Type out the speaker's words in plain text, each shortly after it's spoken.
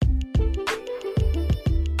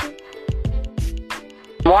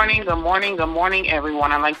Good morning,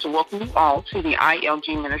 everyone. I'd like to welcome you all to the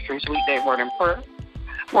ILG Ministries Weekday Word and Prayer.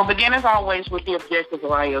 We'll begin, as always, with the objective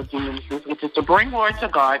of ILG Ministries, which is to bring glory to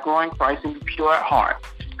God, growing Christ, and be pure at heart,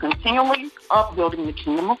 continually upbuilding the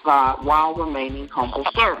kingdom of God while remaining humble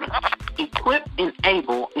servants, equip,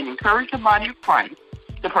 enable, and encourage the body of Christ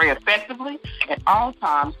to pray effectively at all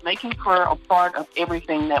times, making prayer a part of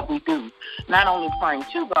everything that we do. Not only praying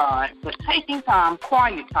to God, but taking time,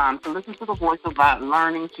 quiet time, to listen to the voice of God,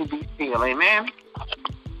 learning to be still. Amen?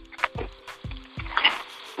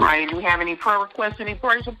 Right, do we have any prayer requests, any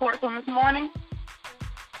praise reports on this morning?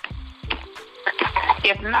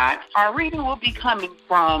 If not, our reading will be coming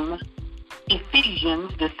from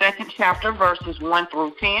Ephesians, the 2nd chapter, verses 1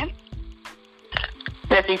 through 10.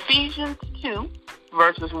 That's Ephesians 2,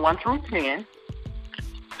 verses 1 through 10.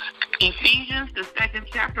 Ephesians, the 2nd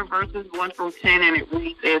chapter, verses 1 through 10, and it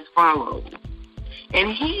reads as follows.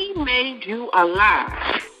 And he made you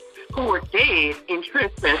alive, who were dead in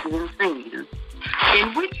trespasses and sins,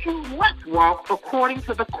 in which you once walked according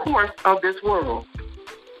to the course of this world,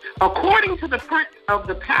 according to the prince of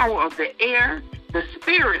the power of the air, the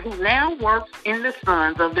spirit who now works in the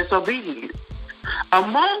sons of disobedience,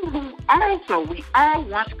 among whom also we all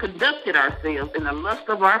once conducted ourselves in the lust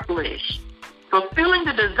of our flesh, fulfilling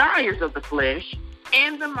the desires of the flesh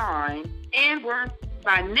and the mind, and were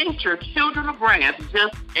by nature children of wrath,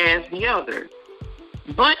 just as the others.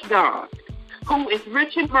 But God, who is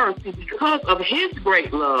rich in mercy because of his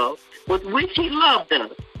great love with which he loved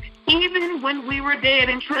us, even when we were dead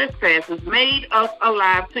in trespasses, made us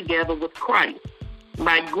alive together with Christ.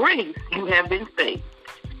 By grace you have been saved,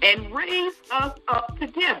 and raised us up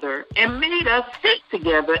together, and made us sit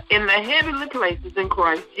together in the heavenly places in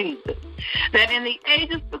Christ Jesus, that in the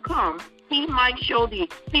ages to come he might show the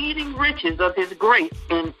exceeding riches of his grace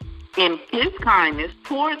in his kindness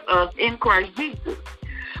towards us in Christ Jesus.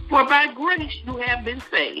 For by grace you have been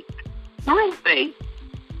saved, through faith,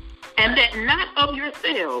 and that not of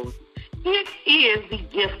yourselves. It is the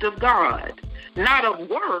gift of God, not of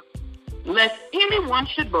works, lest anyone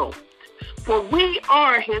should boast. For we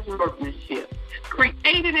are his workmanship,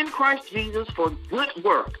 created in Christ Jesus for good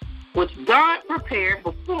works, which God prepared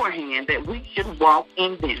beforehand that we should walk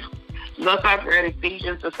in them. Thus I've read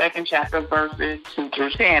Ephesians, the 2nd chapter, verses 2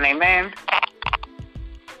 through 10. Amen.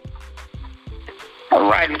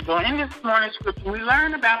 Alrighty, so in this morning's scripture, we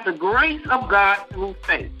learn about the grace of God through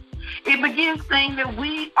faith. It begins saying that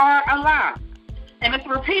we are alive. And it's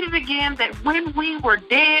repeated again that when we were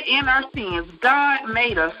dead in our sins, God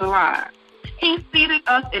made us alive. He seated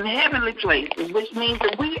us in heavenly places, which means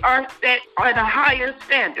that we are set at a higher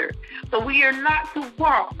standard. So we are not to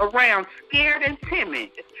walk around scared and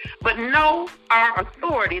timid, but know our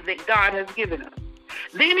authority that God has given us.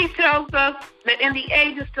 Then he tells us that in the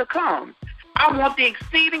ages to come, I want the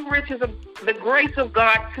exceeding riches of the grace of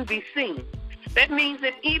God to be seen. That means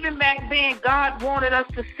that even back then, God wanted us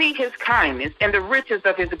to see his kindness and the riches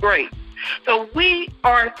of his grace. So we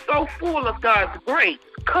are so full of God's grace,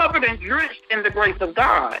 covered and drenched in the grace of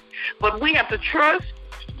God. But we have to trust,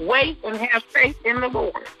 wait, and have faith in the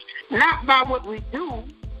Lord. Not by what we do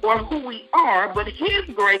or who we are, but his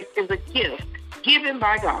grace is a gift given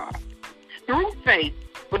by God through faith.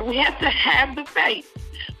 But we have to have the faith.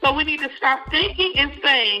 So we need to stop thinking and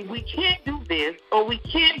saying we can't do this or we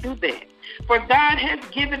can't do that. For God has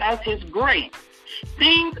given us his grace.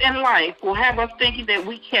 Things in life will have us thinking that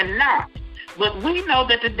we cannot, but we know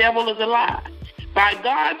that the devil is a lie. By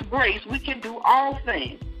God's grace, we can do all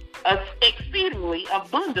things, exceedingly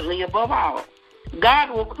abundantly above all.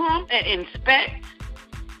 God will come and inspect.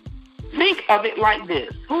 Think of it like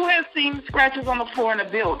this. Who has seen scratches on the floor in a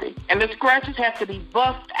building? And the scratches have to be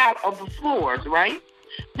buffed out of the floors, right?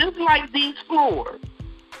 Just like these floors.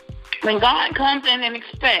 When God comes in and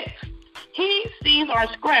inspects, he sees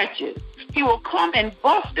our scratches. He will come and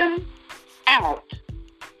bust them out.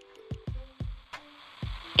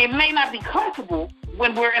 It may not be comfortable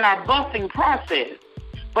when we're in our busting process,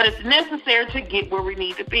 but it's necessary to get where we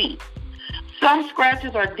need to be. Some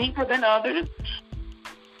scratches are deeper than others,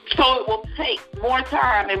 so it will take more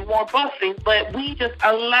time and more busting, but we just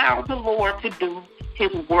allow the Lord to do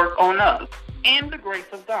his work on us in the grace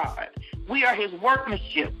of God. We are his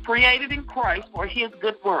workmanship, created in Christ for his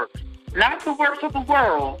good works. Not the works of the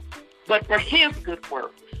world, but for his good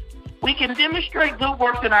works. We can demonstrate good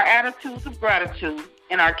works in our attitudes of gratitude,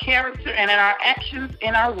 in our character, and in our actions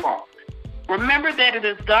in our walk. Remember that it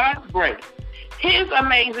is God's grace, his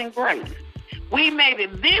amazing grace. We made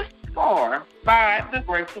it this far by the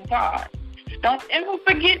grace of God. Don't ever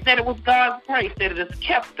forget that it was God's grace that has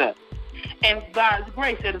kept us, and God's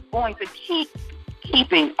grace that is going to keep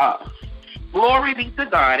keeping us. Glory be to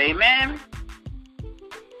God. Amen.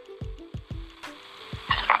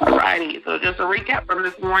 All righty. So just a recap from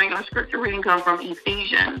this morning. Our scripture reading comes from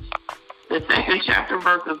Ephesians, the 2nd chapter,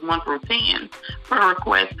 verses 1 through 10. Prayer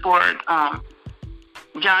request for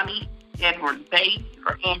Johnny Edward Bates,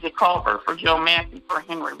 for Angie Culver, for Joe Massey, for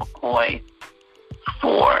Henry McCoy,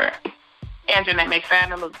 for Anjanette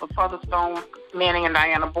McFadden, Elizabeth Featherstone, Manning and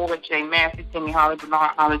Diana Boyd, Jay Massey, Timmy Holly,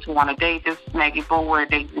 Bernard Holly, Tawana Davis, Maggie Bower,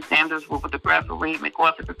 Daisy Sanders, Wilbur DeGraffo Reed,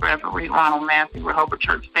 McWuffin DeGraffo Reed, Ronald Massey, Rehoboth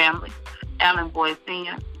Church Family, Alan Boyd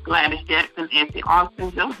Sr., Gladys Jackson, Essie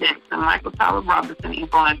Austin, Joe Jackson, Michael Tyler Robinson,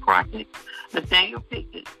 Yvonne Crockett, Nathaniel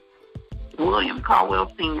Pickett, William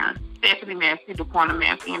Caldwell Sr., Stephanie Massey, DeQuana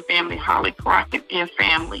Massey and family, Holly Crockett and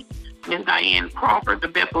family, Ms. Diane Crawford, the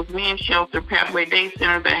Bethel's Men's Shelter, Pathway Day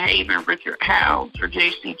Center, The Haven, Richard Howes, for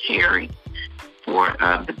J.C. Cherry, for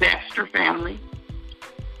the Baxter family,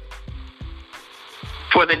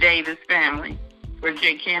 for the Davis family, for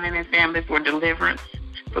Jay Cannon and family, for Deliverance,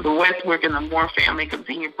 for the Westbrook and the Moore family,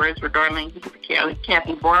 continued prayers for Darlene,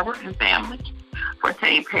 Kathy Barber and family, for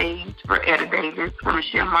Tay Page, for Etta Davis, for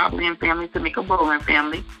Michelle Mobley and family, Tamika Bower and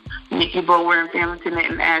family, Nikki Bower and family,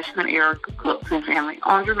 Jeanette and Ashman, Erica Cooks and family,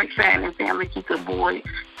 Andrew McFadden and family, Keita Boyd,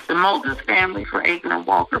 the Moses family, for Aiken and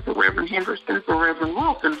Walker, for Reverend Henderson, for Reverend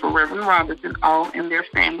Wilson, for Reverend Robinson, all and their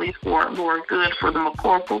families, for Laura Good, for the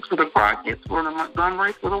McCorkles, for the Crockett's, for the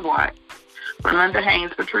Montgomerys, for the Watts, for Linda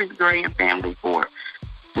Haynes, Patrice Gray and family, for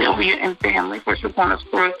Sylvia and family, for Shaquana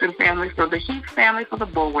Scruggs and family, for the Heath family, for the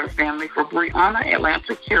Bower family, for Brianna,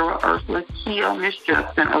 Atlanta, Kira, Ursula, Kia, Miss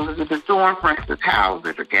Justin, Elizabeth Dorn, Francis Howes,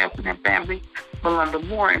 Richard Gaston and family, Belinda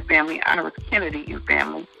Moore and family, Iris Kennedy and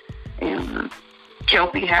family, and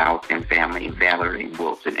Kelsey Howes and family, Valerie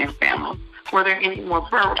Wilson and family. Were there any more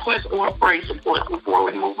prayer requests or praise reports before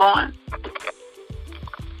we move on?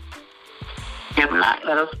 If not,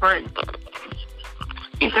 let us pray.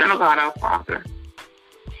 Eternal God, our Father,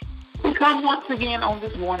 we come once again on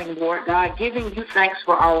this morning, Lord God, giving you thanks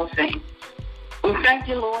for all things. We thank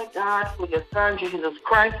you, Lord God, for your Son, Jesus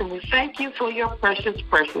Christ, and we thank you for your precious,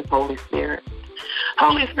 precious Holy Spirit.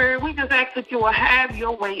 Holy Spirit, we just ask that you will have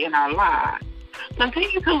your way in our lives.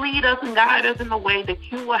 Continue to lead us and guide us in the way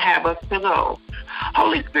that you will have us to go.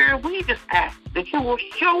 Holy Spirit, we just ask that you will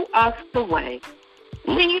show us the way,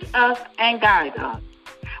 lead us and guide us.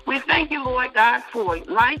 We thank you, Lord God, for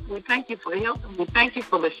life. We thank you for health. And we thank you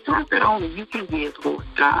for the strength that only you can give, Lord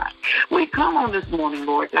God. We come on this morning,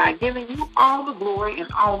 Lord God, giving you all the glory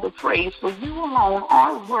and all the praise, for you alone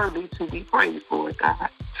are worthy to be praised, Lord God.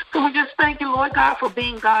 So we just thank you, Lord God, for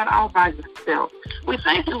being God all by yourself. We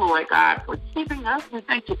thank you, Lord God, for keeping us. We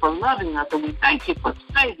thank you for loving us, and we thank you for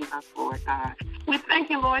saving us, Lord God. We thank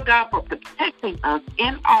you, Lord God, for protecting us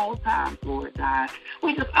in all times, Lord God.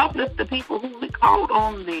 We just uplift the people who we called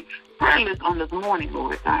on the prayer list on this morning,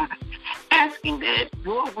 Lord God, asking that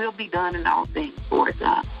your will be done in all things, Lord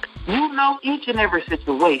God. You know each and every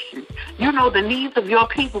situation. You know the needs of your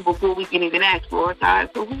people before we can even ask, Lord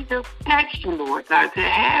God. So we just ask you, Lord God, to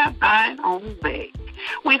have thine own way.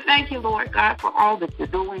 We thank you, Lord God, for all that you're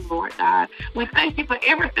doing, Lord God. We thank you for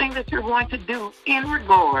everything that you're going to do in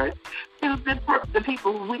regards to the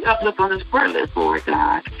people who we uplift on this prayer list, Lord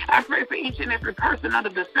God. I pray for each and every person under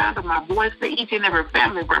the sound of my voice, for each and every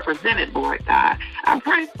family represented, Lord God. I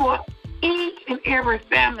pray for each and every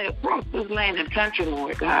family across this land and country,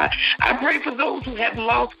 Lord God. I pray for those who have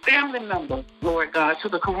lost family members, Lord God, to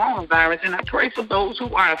the coronavirus, and I pray for those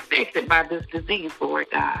who are affected by this disease, Lord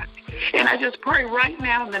God. And I just pray right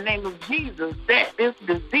now in the name of Jesus that this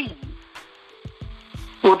disease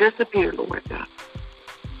will disappear, Lord God.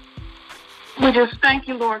 We just thank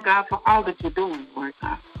you, Lord God, for all that you're doing, Lord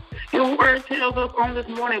God. Your word tells us on this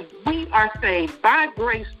morning, we are saved by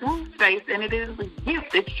grace through faith, and it is a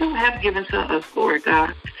gift that you have given to us, Lord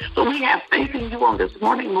God. So we have faith in you on this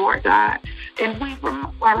morning, Lord God, and we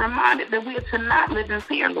are reminded that we are to not live in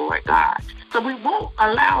fear, Lord God. So we won't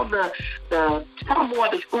allow the turmoil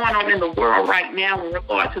that's going on in the world right now in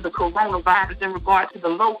regard to the coronavirus, in regard to the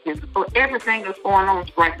locusts, or everything that's going on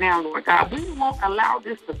right now, Lord God. We won't allow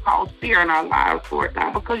this to cause fear in our lives, Lord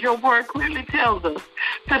God, because your word clearly tells us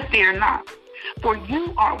to fear not, for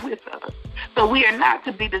you are with us. So we are not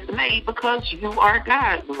to be dismayed because you are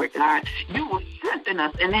God, Lord God. You will strengthen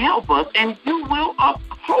us and help us, and you will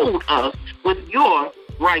uphold us with your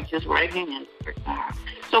righteous right hand, Lord God.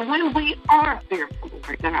 So when we are fearful,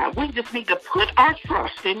 Lord God, we just need to put our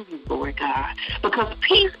trust in you, Lord God, because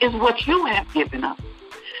peace is what you have given us.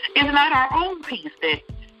 It's not our own peace that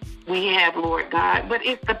we have, Lord God, but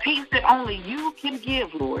it's the peace that only you can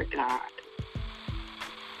give, Lord God.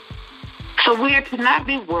 So we are to not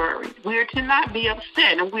be worried. We are to not be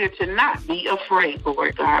upset. And we are to not be afraid,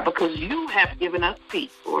 Lord God, because you have given us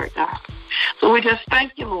peace, Lord God. So we just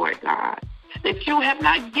thank you, Lord God, that you have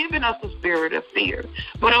not given us a spirit of fear,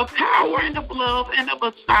 but of power and of love and of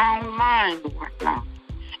a sound mind, Lord God.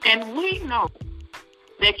 And we know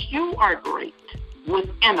that you are great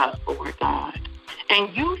within us, Lord God.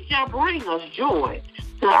 And you shall bring us joy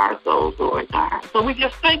to our souls, Lord God. So we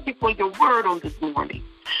just thank you for your word on this morning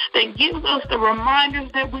that gives us the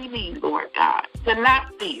reminders that we need, Lord God, to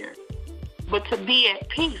not fear, but to be at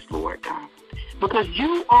peace, Lord God, because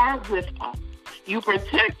you are with us. You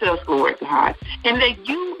protect us, Lord God, and that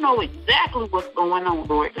you know exactly what's going on,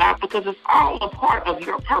 Lord God, because it's all a part of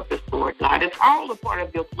your purpose, Lord God. It's all a part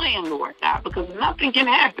of your plan, Lord God, because nothing can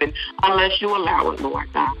happen unless you allow it,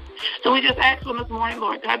 Lord God. So we just ask on this morning,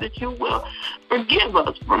 Lord God, that you will forgive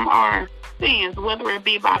us from our sins, whether it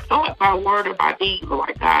be by thought, by word, or by deed,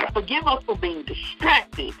 Lord God. Forgive us for being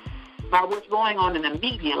distracted by what's going on in the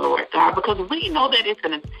media, Lord God, because we know that it's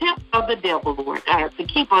an attempt of the devil, Lord God, to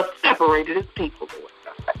keep us separated as people, Lord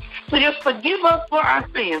God. So just forgive us for our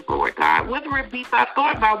sins, Lord God, whether it be by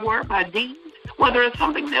thought, by word, by deed, whether it's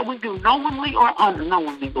something that we do knowingly or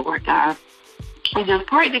unknowingly, Lord God. We just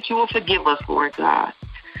pray that you will forgive us, Lord God,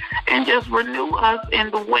 and just renew us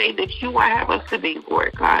in the way that you have us to be,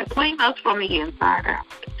 Lord God. Clean us from the inside out.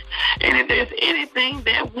 And if there's anything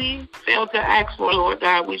that we fail to ask for, Lord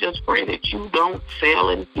God, we just pray that you don't fail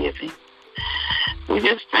in giving. We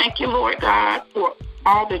just thank you, Lord God, for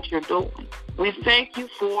all that you're doing. We thank you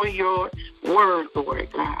for your word,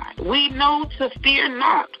 Lord God. We know to fear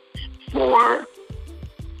not, for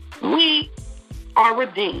we are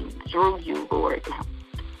redeemed through you, Lord God.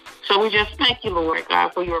 So we just thank you, Lord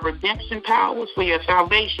God, for your redemption powers, for your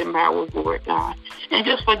salvation powers, Lord God, and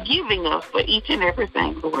just for giving us for each and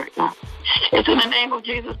everything, Lord God. It's in the name of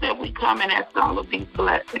Jesus that we come and ask all of these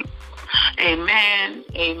blessings. Amen,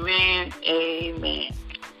 amen, amen.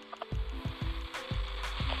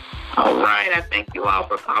 All right, I thank you all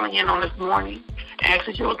for calling in on this morning. I ask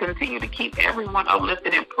that you will continue to keep everyone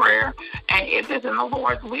uplifted in prayer. And if it's in the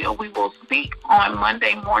Lord's will, we will speak on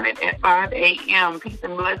Monday morning at 5 a.m. Peace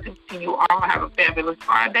and blessings to you all. Have a fabulous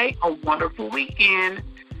Friday, a wonderful weekend.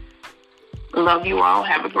 Love you all.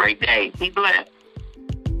 Have a great day. Be blessed.